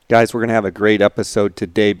Guys, we're going to have a great episode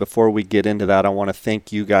today. Before we get into that, I want to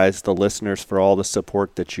thank you guys, the listeners, for all the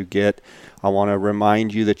support that you get. I want to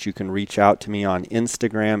remind you that you can reach out to me on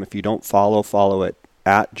Instagram. If you don't follow it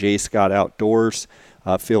at JScottOutdoors.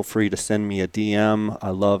 Feel free to send me a DM. I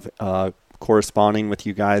love corresponding with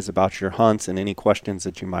you guys about your hunts and any questions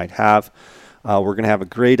that you might have. We're going to have a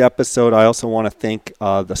great episode. I also want to thank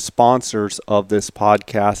the sponsors of this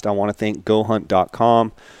podcast. I want to thank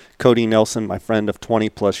GoHunt.com. Cody Nelson, my friend of 20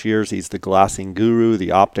 plus years. He's the glassing guru,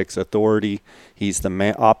 the optics authority. He's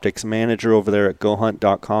the optics manager over there at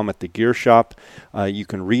GoHunt.com at the gear shop. You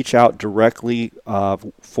can reach out directly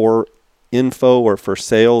for info or for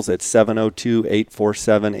sales at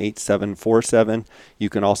 702-847-8747. You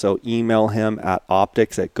can also email him at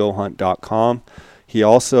optics@gohunt.com. He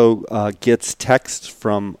also gets texts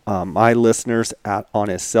from my listeners on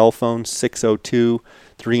his cell phone,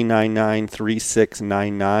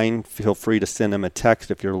 602-399-3699. Feel free to send him a text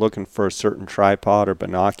if you're looking for a certain tripod or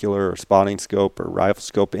binocular or spotting scope or rifle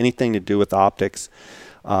scope, anything to do with optics.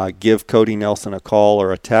 Give Cody Nelson a call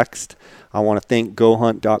or a text. I want to thank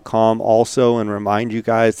GoHunt.com also and remind you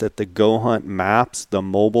guys that the GoHunt maps, the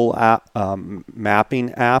mobile app,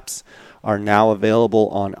 mapping apps, are now available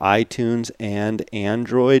on iTunes and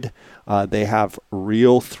Android. They have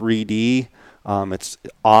Real 3D. It's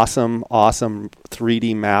awesome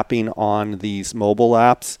 3D mapping on these mobile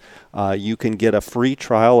apps. You can get a free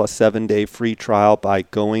trial, a 7-day free trial, by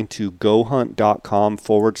going to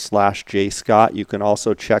gohunt.com/JScott. You can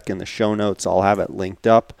also check in the show notes. I'll have it linked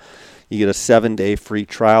up. You get a 7-day free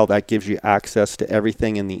trial. That gives you access to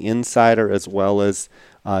everything in the Insider, as well as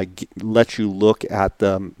let you look at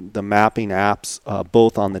the mapping apps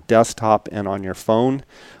both on the desktop and on your phone.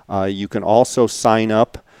 You can also sign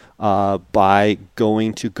up by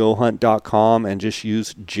going to gohunt.com and just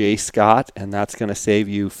use JScott, and that's going to save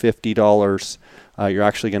you $50. You're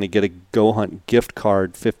actually going to get a GoHunt gift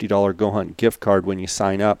card, $50 GoHunt gift card when you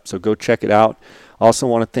sign up. So go check it out. Also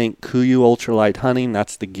want to thank KUIU Ultralight Hunting.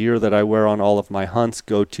 That's the gear that I wear on all of my hunts.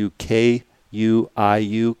 Go to KUIU.com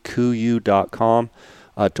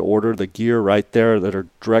to order the gear right there that are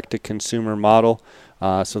direct-to-consumer model.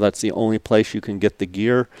 So that's the only place you can get the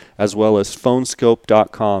gear, as well as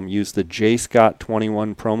phonescope.com. Use the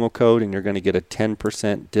JScott21 promo code, and you're going to get a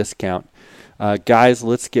 10% discount. Guys,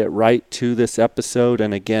 let's get right to this episode.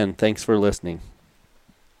 And again, thanks for listening.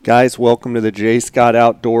 Guys, welcome to the J. Scott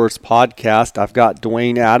Outdoors podcast. I've got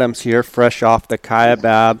Dwayne Adams here, fresh off the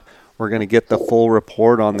Kaibab. We're going to get the full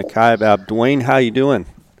report on the Kaibab. Dwayne, how you doing?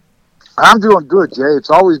 I'm doing good, Jay. It's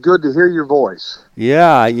always good to hear your voice.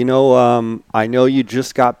 Yeah, I know you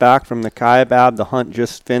just got back from the Kaibab. The hunt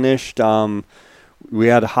just finished. We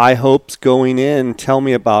had high hopes going in. Tell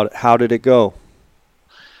me about it. How did it go?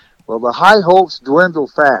 Well, the high hopes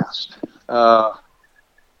dwindled fast.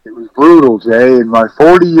 It was brutal, Jay. In my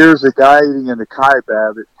 40 years of guiding in the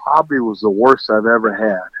Kaibab, it probably was the worst I've ever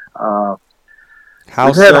had.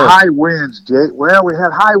 We had high winds, Jay. Well, we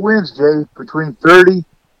had high winds, Jay, between 30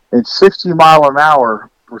 and 60 mile an hour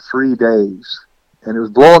for 3 days. And it was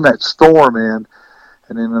blowing that storm in.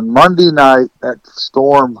 And then on Monday night, that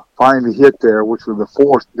storm finally hit there, which was the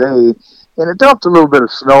fourth day. And it dumped a little bit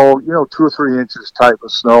of snow, 2 or 3 inches type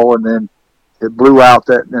of snow. And then it blew out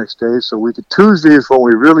that next day. So Tuesday is when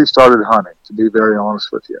we really started hunting, to be very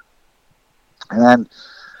honest with you. And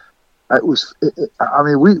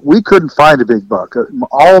we couldn't find a big buck.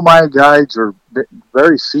 All my guides are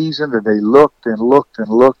very seasoned, and they looked and looked and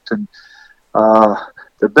looked. And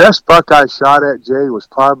the best buck I shot at, Jay, was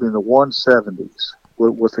probably in the 170s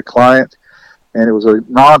with a client. And it was a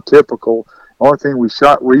non-typical. The only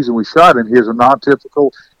reason we shot him, he was a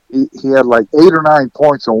non-typical. He had like 8 or 9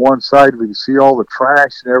 points on one side. We could see all the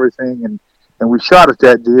trash and everything. And we shot at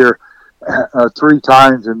that deer 3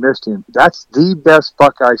 times and missed him. That's the best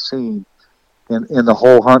buck I've seen in the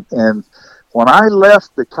whole hunt. And when I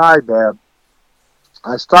left the Kaibab,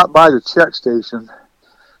 I stopped by the check station,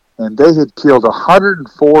 and they had killed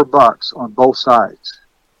 104 bucks on both sides.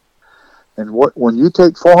 And when you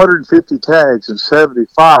take 450 tags and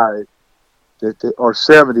 75, or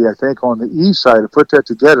 70, I think, on the east side, to put that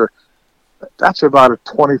together, that's about a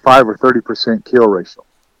 25 or 30% kill ratio.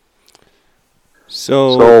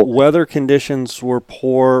 So weather conditions were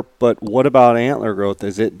poor, but what about antler growth?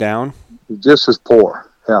 Is it down? Just as poor,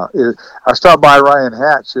 yeah. I stopped by Ryan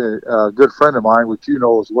Hatch, a good friend of mine, which you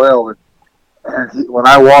know as well, and when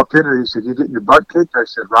I walked in there, he said, "You getting your butt kicked?" I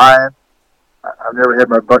said, "Ryan, I've never had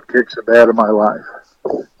my butt kicked so bad in my life."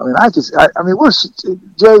 We're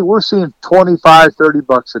seeing 25, 30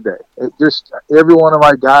 bucks a day. Every one of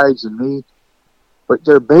my guides and me, but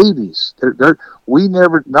they're babies. None of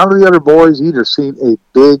the other boys either seen a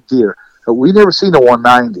big deer. We never seen a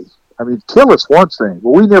 190. I mean, kill us one thing,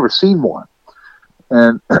 but we never seen one.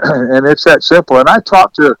 And and it's that simple. And I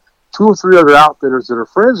talked to 2 or 3 other outfitters that are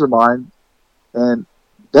friends of mine, and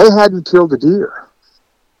they hadn't killed a deer.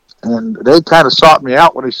 And they kind of sought me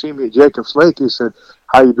out when they see me at Jacobs Lake. He said,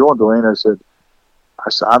 "How you doing, Dwayne?" I said,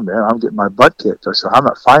 I'm getting my butt kicked. I said, "I'm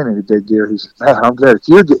not finding any big deer." He said, "Man, I'm glad if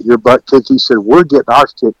you're getting your butt kicked." He said, "We're getting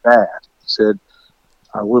ours kicked bad." He said,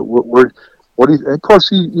 "We're what do you?" And of course,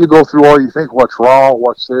 you go through all. You think, what's wrong?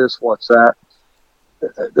 What's this? What's that?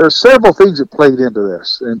 There's several things that played into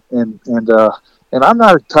this, and I'm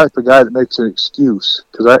not a type of guy that makes an excuse,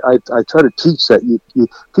 because I try to teach that you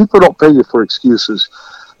people don't pay you for excuses,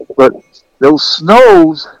 but those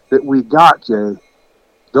snows that we got, Jay,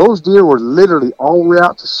 those deer were literally all the way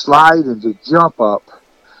out to slide and to jump up,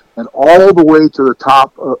 and all the way to the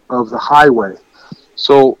top of the highway.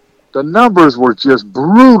 So the numbers were just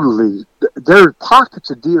brutally. There are pockets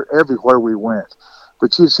of deer everywhere we went.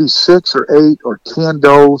 But you see 6 or 8 or 10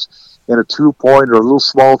 does in a 2-point or a little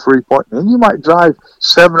small 3-point. And you might drive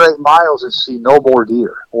 7 or 8 miles and see no more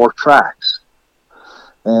deer or tracks.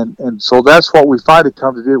 And so that's what we finally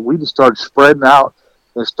come to do. We just started spreading out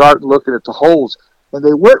and started looking at the holes. And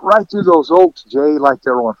they went right through those oaks, Jay, like they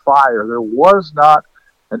were on fire. There was not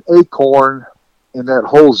an acorn in that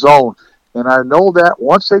whole zone. And I know that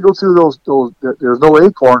once they go through those there's no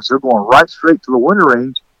acorns, they're going right straight to the winter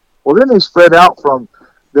range. Well, then they spread out from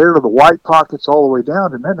there to the white pockets all the way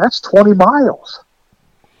down, and man, that's 20 miles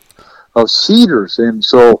of cedars. And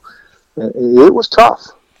so it was tough.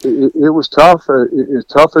 It was tough, as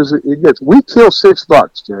tough as it gets. We killed 6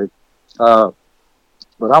 bucks, Jay. But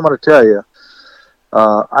I'm going to tell you,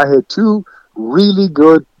 I had 2 really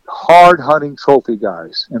good, hard hunting trophy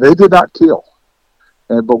guys, and they did not kill.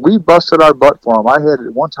 But we busted our butt for them.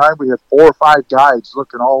 At one time, we had 4 or 5 guides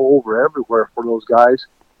looking all over everywhere for those guys.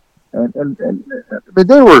 And I mean,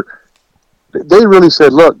 they really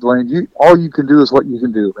said, "Look, Dwayne, all you can do is what you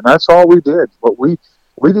can do," and that's all we did. But we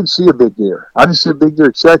didn't see a big deer. I didn't see a big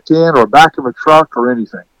deer checked in or back of a truck or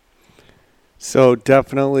anything. So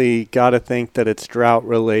definitely got to think that it's drought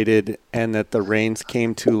related and that the rains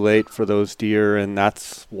came too late for those deer, and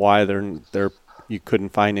that's why you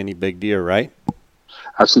couldn't find any big deer, right?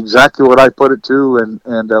 That's exactly what I put it to,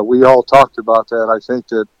 and we all talked about that. I think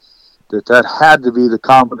that had to be the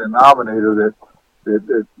common denominator. That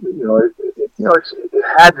it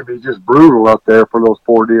had to be just brutal up there for those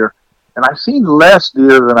poor deer. And I've seen less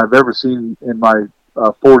deer than I've ever seen in my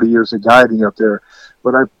 40 years of guiding up there.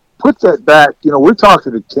 But I put that back. We're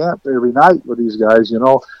talking to camp every night with these guys. And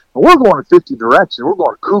we're going in 50 directions. We're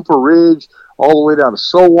going to Cooper Ridge all the way down to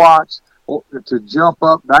Sowatch to jump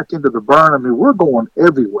up back into the burn. I mean, we're going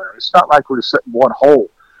everywhere. It's not like we're just sitting in one hole.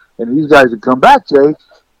 And these guys would come back, Jay,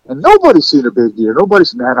 and nobody's seen a big deer. Nobody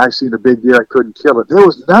said, "Man, I seen a big deer. I couldn't kill it." There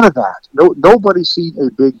was none of that. Nobody seen a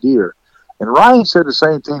big deer. And Ryan said the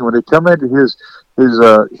same thing when they come into his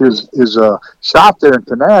shop there in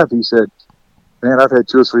Kanab. He said, "Man, I've had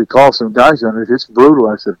 2 or 3 calls from guys on it. It's brutal."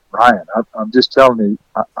 I said, "Ryan, I'm just telling you.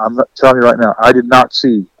 I'm not telling you right now. I did not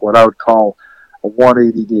see what I would call a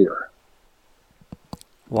 180 deer."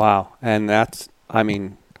 Wow, and that's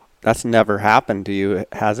never happened to you,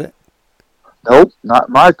 has it? Nope, not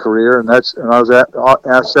in my career, and I was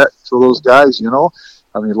asked that to those guys. I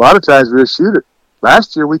mean, a lot of times we would shoot it.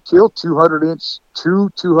 Last year we killed 200-inch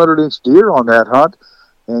deer on that hunt,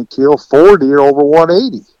 and killed 4 deer over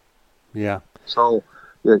 180. Yeah. So,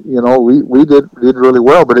 we did really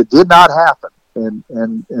well, but it did not happen,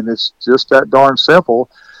 and it's just that darn simple.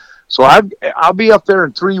 So I'll be up there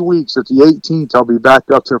in 3 weeks. At the 18th, I'll be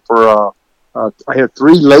back up there for. I have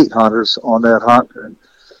 3 late hunters on that hunt. And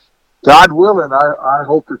God willing, I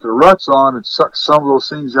hope that the rut's on and suck some of those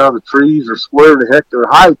things out of the trees or square the heck they're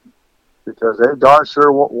hiding, because they darn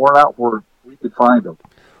sure weren't out where we could find them.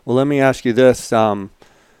 Well, let me ask you this.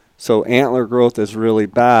 So antler growth is really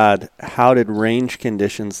bad. How did range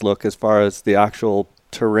conditions look as far as the actual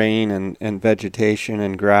terrain and vegetation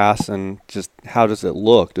and grass, and just how does it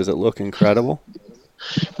look? Does it look incredible?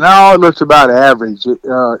 No, it looks about average,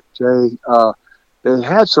 Jay. They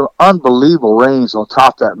had some unbelievable rains on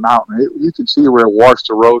top of that mountain. You can see where it washed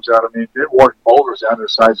the roads out. I mean, it washed boulders out of the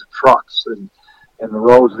size of trucks and the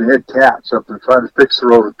roads. They had cats up there trying to fix the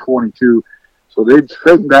road at 22. So they'd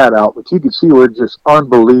straightened that out. But you could see where it just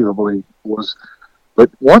unbelievably was.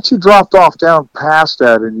 But once you dropped off down past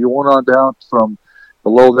that and you went on down from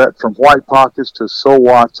below that, from White Pockets to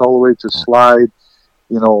Sowatch all the way to Slide,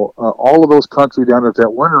 all of those country down at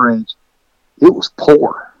that winter range, it was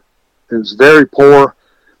poor. It was very poor.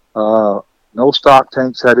 No stock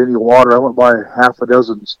tanks had any water. I went by half a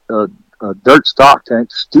dozen dirt stock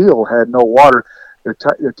tanks. Still had no water.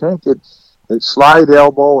 The tank it slide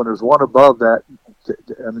elbow, and there's one above that.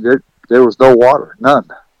 I mean, there was no water, none.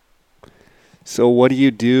 So what do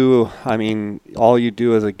you do? I mean, all you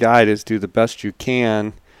do as a guide is do the best you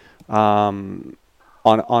can. On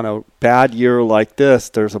a bad year like this,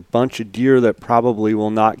 there's a bunch of deer that probably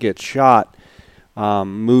will not get shot.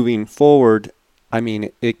 Moving forward, I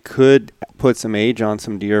mean, it could put some age on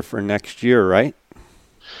some deer for next year, right?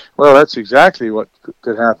 Well, that's exactly what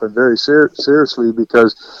could happen very seriously,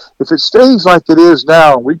 because if it stays like it is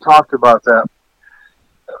now, we talked about that.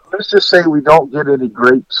 Let's just say we don't get any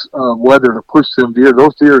great weather to push them deer.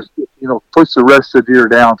 Those deer, push the rest of the deer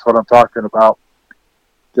down. That's what I'm talking about.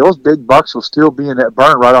 Those big bucks will still be in that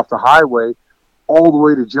burn right off the highway all the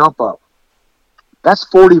way to Jump Up. That's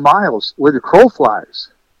 40 miles where the crow flies.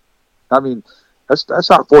 I mean, that's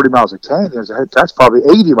not 40 miles of canyons. That's probably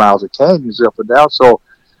 80 miles of canyons up and down. So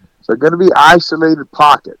they're going to be isolated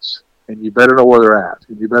pockets, and you better know where they're at,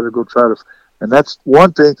 and you better go try to. And that's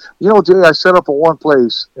one thing. Jay, I set up at one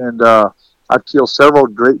place, and I've killed several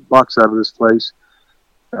great bucks out of this place.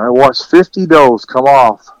 And I watched 50 does come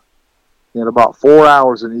off in about 4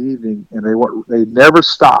 hours in the evening, and they never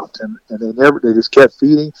stopped, and they just kept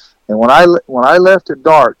feeding. And when I left at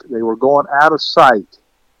dark, they were going out of sight.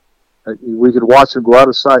 We could watch them go out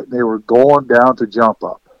of sight, and they were going down to Jump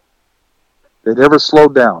Up. They never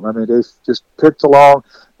slowed down. I mean, they just picked along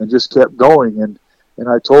and just kept going. And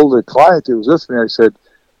I told the client that was with me, I said,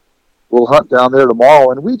 we'll hunt down there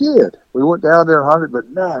tomorrow. And we did. We went down there and hunted, but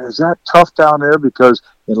man, is that tough down there, because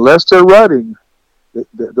unless they're rutting,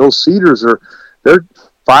 those cedars they're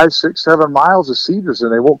 5, 6, 7 miles of cedars,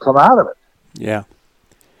 and they won't come out of it. Yeah.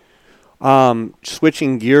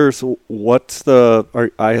 Switching gears,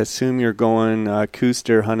 I assume you're going Coues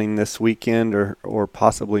deer hunting this weekend, or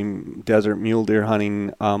possibly desert mule deer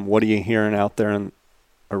hunting. What are you hearing out there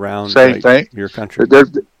around Same thing. Your country?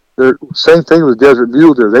 Same thing with desert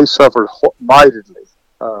mule deer. They suffered mightily.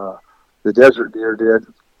 The desert deer did,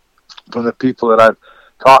 from the people that I've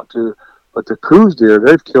talked to. But the Coues deer,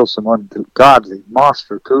 they've killed some ungodly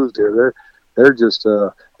monster Coues deer. They're just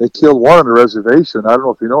they killed one on the reservation. I don't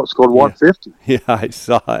know if you know, it scored 150. Yeah, I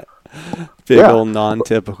saw it. Big old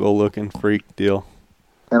non-typical looking freak deal.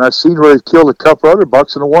 And I've seen where they've killed a couple other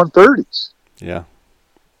bucks in the 130s. Yeah.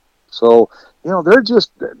 So, they're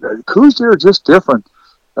just, Coues deer are just different.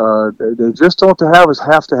 They just don't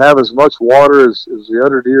have to have as much water as the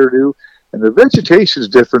other deer do. And the vegetation is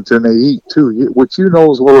different than they eat too, which you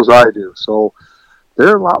know as well as I do. So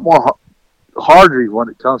they're a lot more hardy when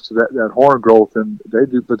it comes to that horn growth than they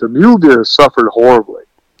do. But the mule deer suffered horribly.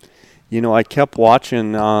 I kept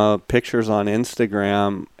watching pictures on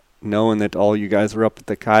Instagram, knowing that all you guys were up at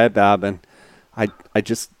the Kaibab, and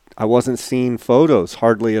I wasn't seeing photos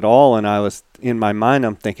hardly at all. And I was, in my mind,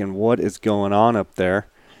 I'm thinking, what is going on up there?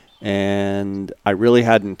 And I really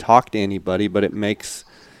hadn't talked to anybody, but it makes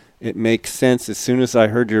sense. As soon as I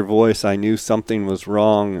heard your voice, I knew something was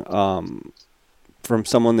wrong. From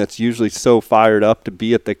someone that's usually so fired up to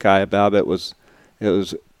be at the Kaibab,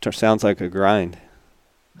 it sounds like a grind.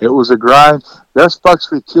 It was a grind. Best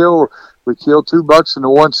bucks we killed 2 bucks in the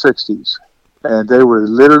 160s, and they were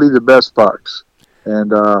literally the best bucks.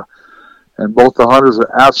 And both the hunters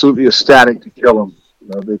are absolutely ecstatic to kill them,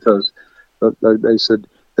 because they said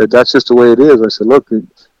that's just the way it is. I said, look,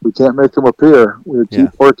 we can't make them appear. We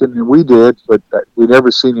keep working, and we did, but we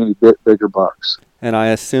never seen any bigger bucks. And I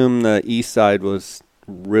assume the east side was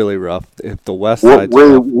really rough. If the west side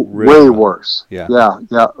way worse. Yeah,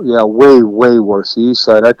 way worse. The east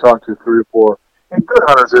side, I talked to 3 or 4 and good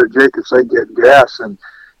hunters there at Jacobs. They get gas, and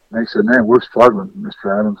they said, "Man, we're struggling,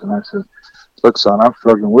 Mr. Adams." And I said, "Look, son, I'm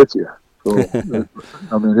struggling with you." So,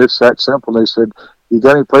 I mean, it's that simple. They said, "You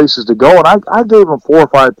got any places to go?" And I gave them 4 or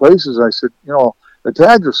 5 places. I said, the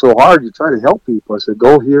tags are so hard. You try to help people. I said,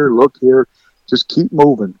 go here, look here, just keep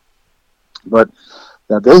moving. But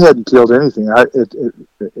they hadn't killed anything. I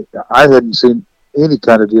hadn't seen any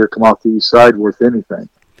kind of deer come off the east side worth anything.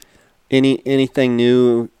 Anything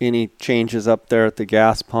new? Any changes up there at the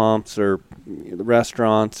gas pumps or the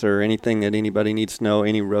restaurants, or anything that anybody needs to know?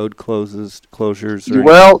 Any road closures?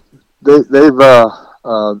 Well, they've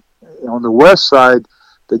on the west side,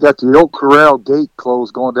 they got the Oak Corral gate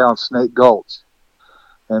closed going down Snake Gulch.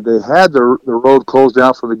 And they had the road closed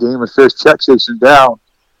down for the Game and Fish check station down,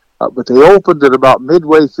 but they opened it about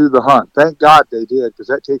midway through the hunt. Thank God they did, because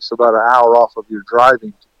that takes about an hour off of your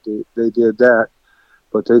driving. They did that,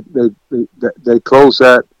 but they closed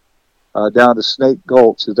that down to Snake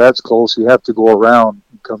Gulch. So that's close. You have to go around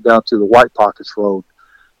and come down to the White Pockets Road.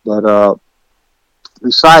 But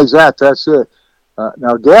besides that, that's it.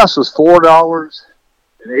 Now gas was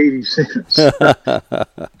 $4.80,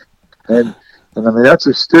 and I mean that's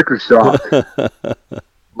a sticker shock.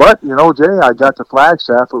 But you know, Jay, I got to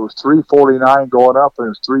Flagstaff. It was $3.49 going up, and it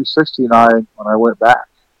was $3.69 when I went back.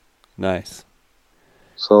 Nice.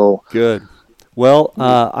 So good. Well,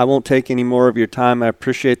 I won't take any more of your time. I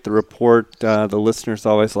appreciate the report. The listeners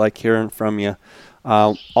always like hearing from you.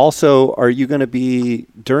 Also, are you going to be,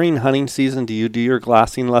 during hunting season, do you do your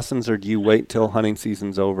glassing lessons, or do you wait till hunting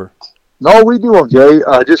season's over? No, we do them, Jay.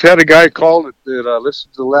 I just had a guy call that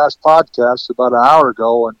listened to the last podcast about an hour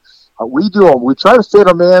ago, and we do them. We try to fit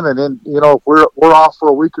them in, and then, you know, if we're off for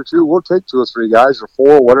a week or two, we'll take 2 or 3 guys or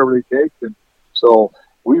 4, whatever they take. And so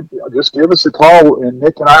we just give us a call, and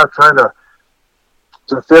Nick and I are trying to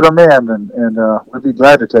fit them in, and we'd be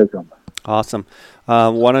glad to take them. Awesome.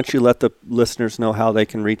 Why don't you let the listeners know how they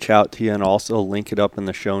can reach out to you, and also link it up in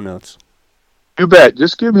the show notes? You bet.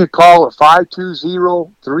 Just give me a call at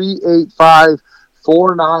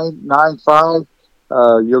 520-385-4995.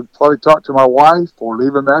 You'll probably talk to my wife or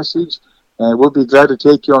leave a message, and we'll be glad to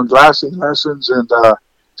take you on glassing lessons and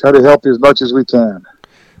try to help you as much as we can.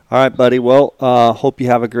 All right, buddy. Well, hope you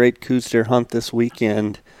have a great Coues deer hunt this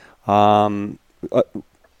weekend. One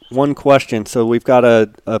question. So we've got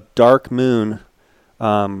a dark moon.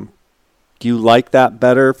 Do you like that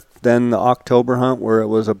better than the October hunt where it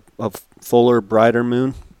was a fuller, brighter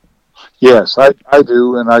moon? Yes, I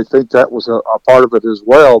do, and I think that was a part of it as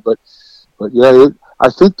well. But yeah, I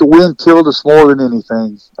think the wind killed us more than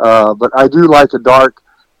anything. But I do like a dark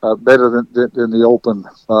better than the open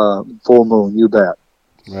full moon. You bet.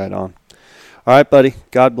 Right on. All right, buddy.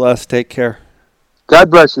 God bless. Take care.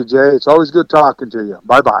 God bless you, Jay. It's always good talking to you.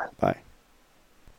 Bye-bye. Bye.